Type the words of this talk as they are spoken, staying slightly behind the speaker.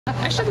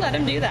I should let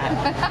him do that.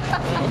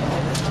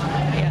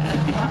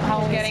 Yeah.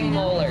 He's getting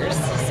molars,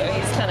 so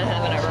he's kind of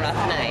having a rough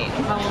night.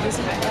 How old is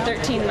he?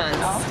 13 months.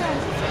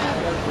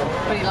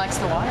 But he likes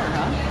the water,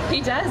 huh?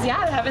 He does,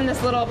 yeah. Having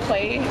this little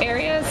play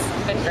area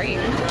has been great.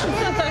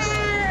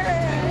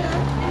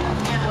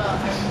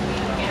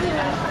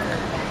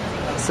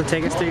 So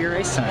take us through your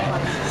race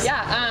tonight.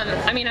 Yeah,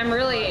 I mean, I'm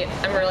really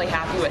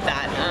happy with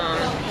that.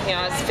 You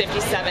know, I was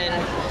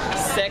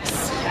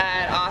 57.6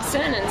 at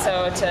Austin, and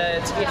so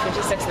to be at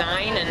 56.9,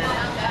 and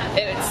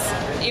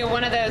it's, you know,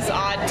 one of those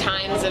odd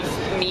times of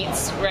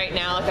meets right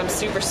now. Like, I'm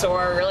super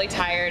sore, really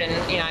tired,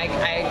 and you know,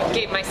 I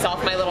gave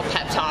myself my little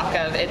pep talk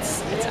of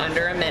it's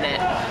under a minute.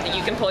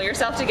 You can pull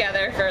yourself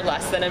together for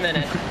less than a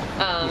minute.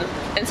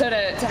 And so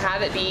to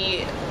have it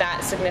be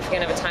that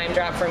significant of a time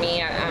drop for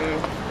me,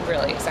 I'm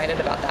really excited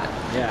about that.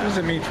 Yeah. What does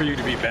it mean for you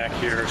to be back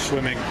here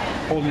swimming,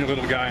 holding your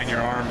little guy in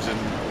your arms, and,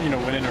 you know,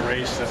 winning a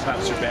race? That's not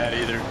so bad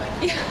either.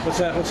 Yeah. What's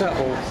that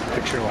whole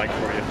picture like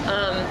for you?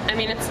 I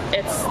mean,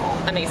 it's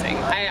amazing.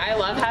 I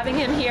love having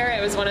him here.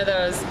 It was one of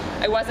those,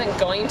 I wasn't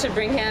going to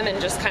bring him and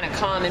just kind of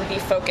come and be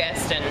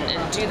focused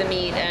and do the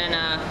meet, and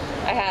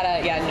I had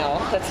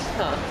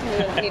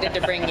needed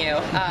to bring you.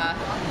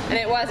 And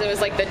it was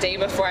like the day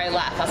before I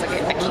left. I was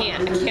like, I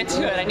can't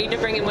do it. I need to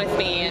bring him with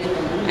me,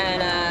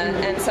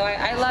 and so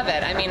I love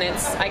it. I mean,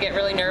 I get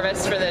really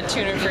nervous for the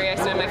 200 free. I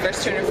swam my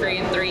first 200 free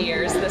in 3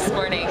 years this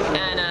morning,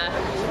 and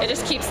it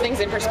just keeps things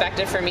in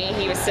perspective for me.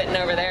 He was sitting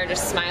over there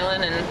just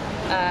smiling and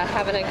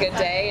having a good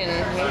day,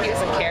 and he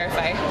doesn't care if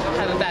I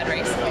have a bad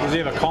race. Does he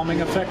have a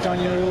calming effect on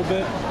you a little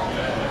bit?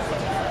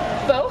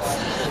 Both.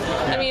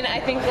 I mean, I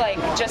think like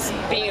just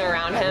being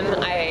around him,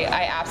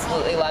 I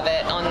absolutely love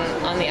it.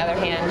 On the other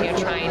hand, you know,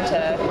 trying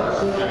to,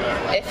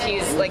 if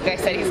he's, like I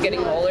said, he's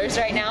getting molars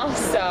right now,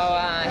 so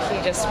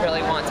he just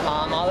really wants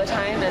mom all the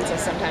time, and so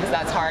sometimes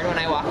that's hard when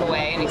I walk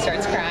away and he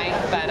starts crying,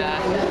 but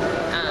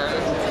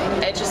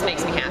it just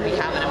makes me happy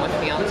having him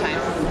with me all the time.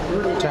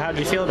 So how did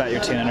you feel about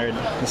your 200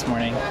 this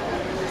morning?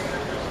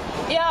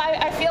 Yeah,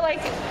 I feel like,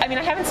 I mean,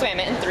 I haven't swam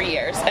it in 3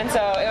 years, and so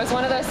it was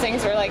one of those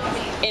things where, like,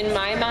 in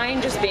my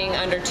mind, just being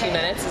under 2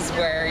 minutes is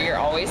where you're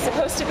always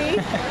supposed to be.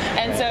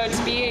 And so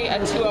to be a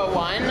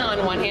 2:01,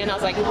 on one hand, I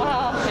was like,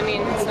 well, I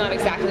mean, it's not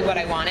exactly what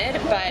I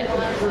wanted, but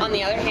on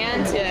the other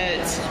hand,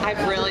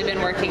 I've really been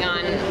working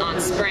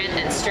on sprint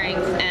and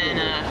strength,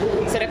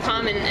 and so to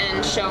come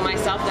and show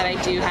myself that I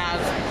do have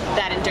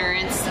that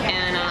endurance,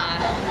 and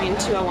I mean,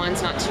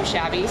 2:01's not too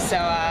shabby, so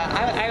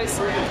I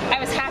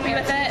was happy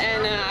with it,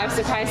 and I was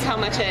surprised how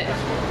much it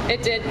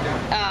did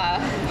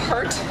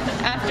hurt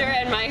after,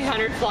 and my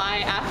 100 fly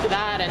after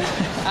that,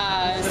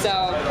 and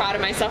so proud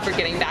of myself for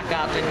getting back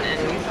up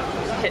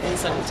and hitting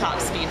some top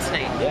speed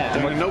tonight. Yeah.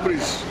 And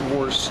nobody's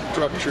more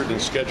structured and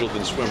scheduled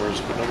than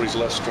swimmers, but nobody's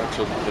less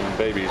structured than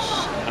babies.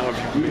 How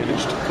have you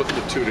managed to put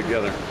the two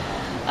together?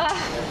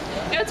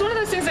 You know, it's one of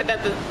those things that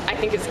I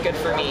think is good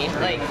for me.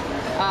 Like,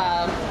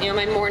 you know,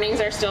 my mornings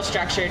are still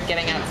structured,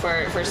 getting up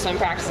for swim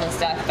practice and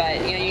stuff, but,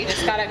 you know, you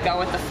just gotta go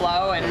with the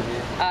flow, and,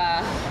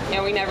 you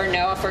know, we never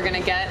know if we're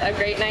gonna get a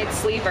great night's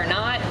sleep or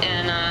not,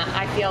 and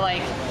I feel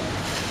like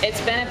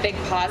it's been a big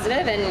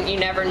positive, and you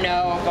never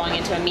know going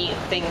into a meet,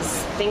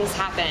 things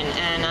happen,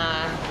 and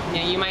you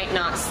know, you might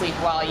not sleep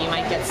well, you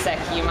might get sick,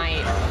 you might,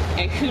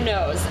 you know, who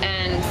knows,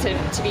 and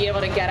to be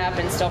able to get up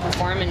and still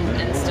perform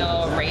and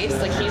still race,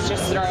 like, he's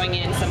just throwing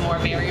in some more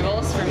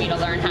variables for me to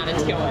learn how to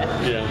deal with.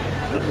 Yeah.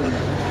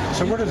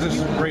 So where does this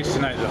race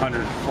tonight, the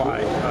 100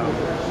 fly,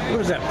 where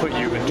does that put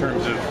you in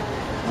terms of,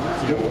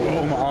 you know,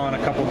 Omaha in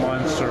a couple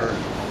months, or,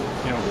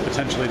 you know,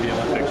 potentially the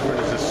Olympics? Where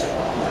does this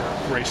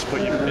race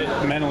put you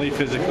mentally,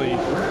 physically?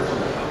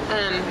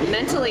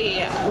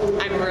 Mentally,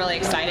 I'm really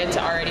excited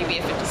to already be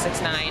a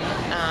 56.9.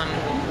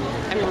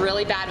 I'm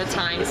really bad with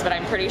times, but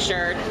I'm pretty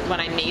sure when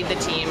I made the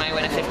team, I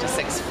went a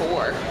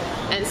 56.4.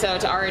 And so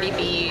to already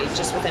be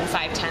just within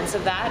 5/10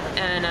 of that,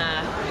 and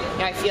you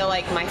know, I feel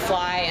like my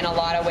fly in a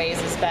lot of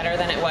ways is better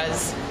than it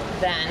was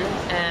then,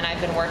 and I've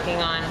been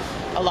working on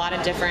a lot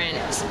of different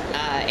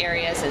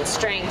areas in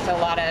strength, a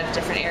lot of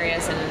different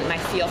areas in my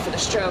feel for the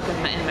stroke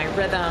and my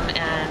rhythm,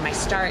 and my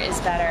start is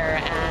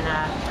better, and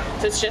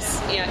so it's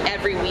just, you know,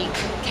 every week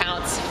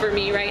counts for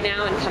me right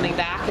now and coming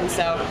back, and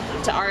so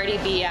to already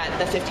be at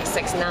the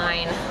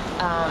 56.9,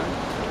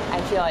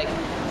 I feel like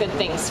good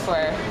things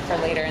for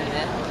later in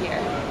the year.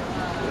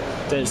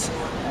 Does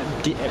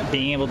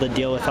being able to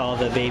deal with all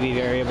the baby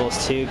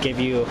variables too give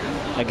you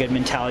a good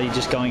mentality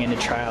just going into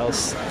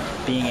trials,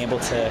 being able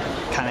to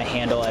kind of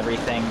handle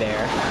everything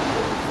there?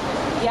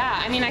 Yeah,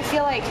 I mean, I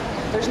feel like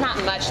there's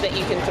not much that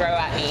you can throw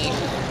at me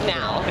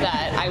now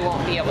that I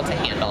won't be able to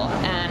handle,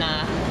 and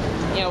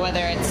you know,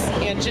 whether it's,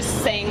 you know,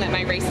 just saying that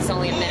my race is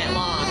only a minute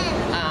long,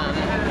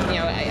 you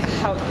know,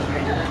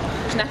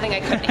 there's nothing I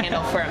couldn't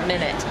handle for a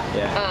minute.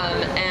 Yeah.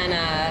 And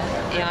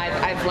you know,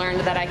 I've learned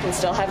that I can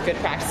still have good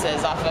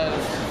practices off of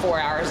 4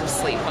 hours of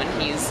sleep when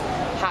he's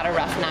had a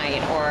rough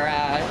night, or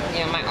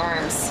you know, my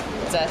arms,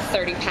 it's a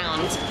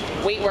 30-pound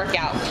weight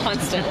workout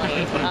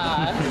constantly.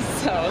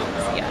 So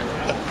yeah.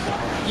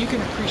 You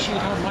can appreciate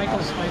how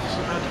Michael's life is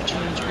about to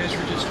change. You guys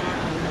were just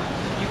talking.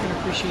 You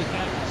appreciate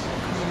that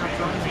coming up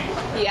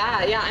running.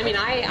 Yeah. I mean,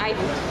 I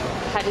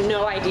had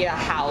no idea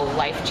how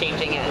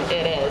life-changing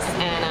it is,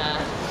 and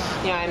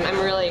I'm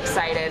really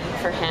excited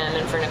for him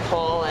and for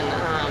Nicole, and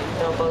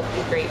they'll both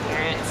be great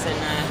parents,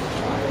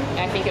 and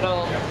I think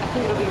it'll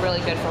be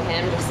really good for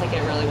him, just like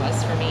it really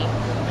was for me.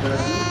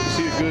 Is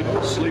he a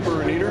good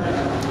sleeper and eater?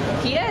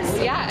 He is,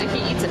 yeah.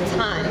 He eats a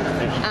ton,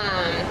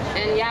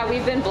 and yeah,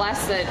 we've been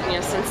blessed that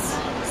since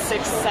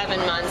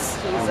 6-7 months,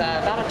 he's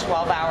about a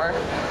 12-hour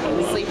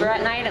sleeper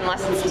at night,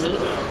 unless it's teeth.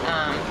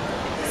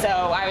 So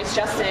I was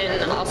just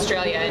in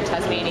Australia, in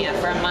Tasmania,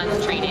 for a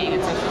month training,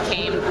 and so he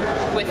came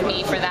with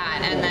me for that.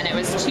 And then it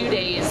was 2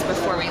 days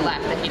before we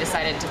left that he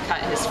decided to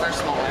cut his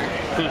first molar.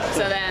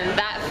 So then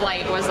that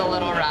flight was a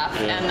little rough,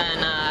 and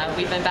then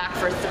we've been back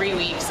for 3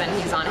 weeks, and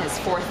he's on his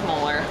 4th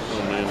molar.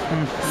 Oh, man.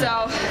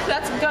 So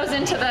that goes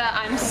into the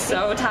I'm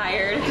so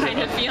tired kind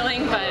of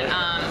feeling, but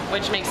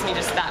which makes me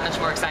just that much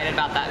more excited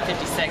about that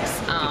 56.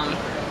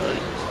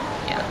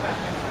 Yeah.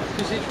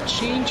 Does it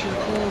change your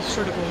whole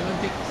sort of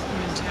Olympic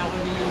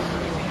mentality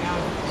when you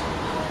have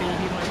a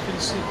baby like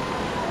this?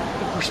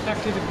 The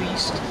perspective, at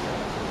least,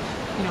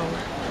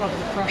 of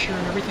the pressure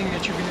and everything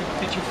that you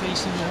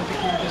face in the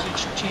Olympic year, does it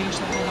change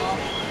that at all?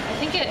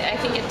 I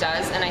think it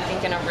does, and I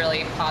think in a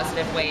really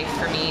positive way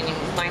for me. I mean,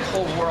 my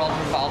whole world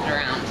revolved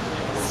around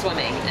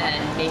swimming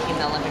and making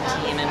the Olympic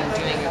team and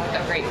doing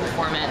a great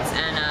performance,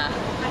 and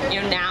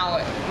now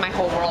my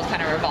whole world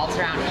kind of revolves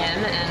around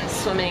him, and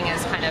swimming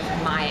is kind of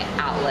my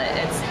outlet.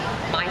 It's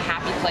my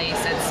happy place.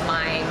 It's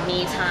my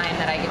me time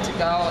that I get to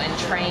go and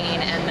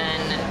train, and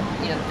then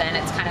then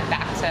it's kind of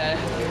back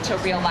to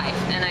real life.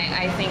 And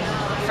I think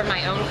for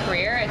my own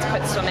career, it's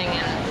put swimming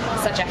in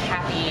such a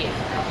happy,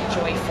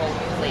 joyful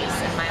place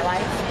in my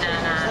life.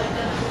 And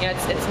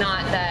it's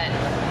not that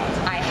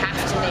I have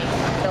to make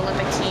the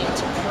Olympic team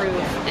to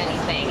prove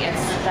anything.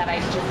 It's that I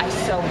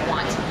so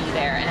want to be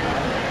there, and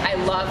I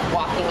love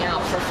walking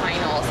out for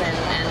finals and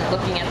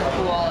looking at the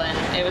pool. And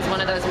it was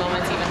one of those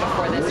moments even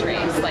before this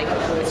race. Like,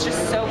 it's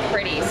just so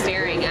pretty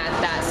staring at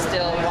that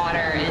still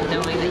water and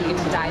knowing that you get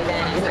to dive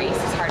in and race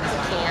as hard as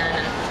you can.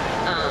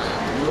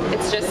 And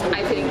it's just,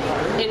 I think,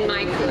 in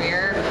my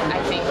career, I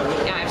think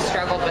I've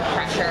struggled with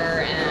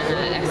pressure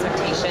and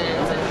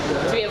expectations,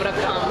 and to be able to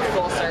come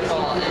full circle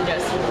and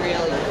just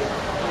really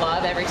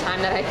love every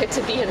time that I get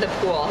to be in the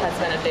pool has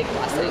been a big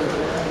blessing.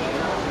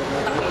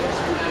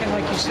 And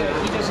like you said,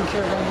 he doesn't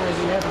care one way or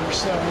the other,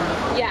 so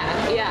Yeah.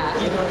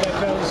 that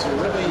does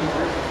really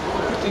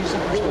put things in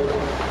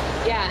perspective.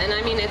 Yeah, and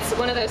I mean, it's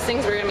one of those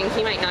things where,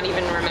 he might not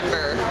even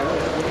remember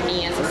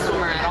me as a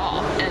swimmer at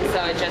all. And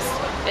so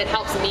it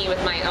helps me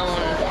with my own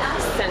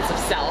sense of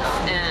self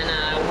and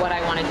what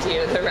I want to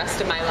do the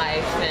rest of my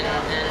life. And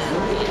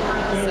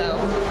so,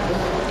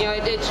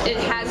 it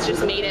has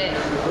just made it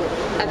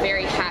a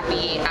very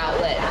happy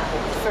outlet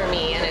for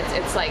me. And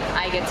it's like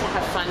I get to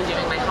have fun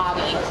doing my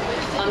hobby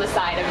on the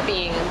side of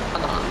being a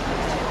mom.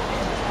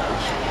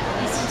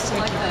 It's just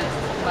like the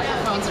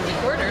microphones and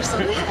recorders, so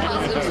that's the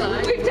positive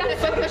side. We've done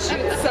photo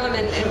shoots some,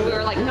 and we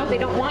were like, no, they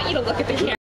don't want you to look at the camera.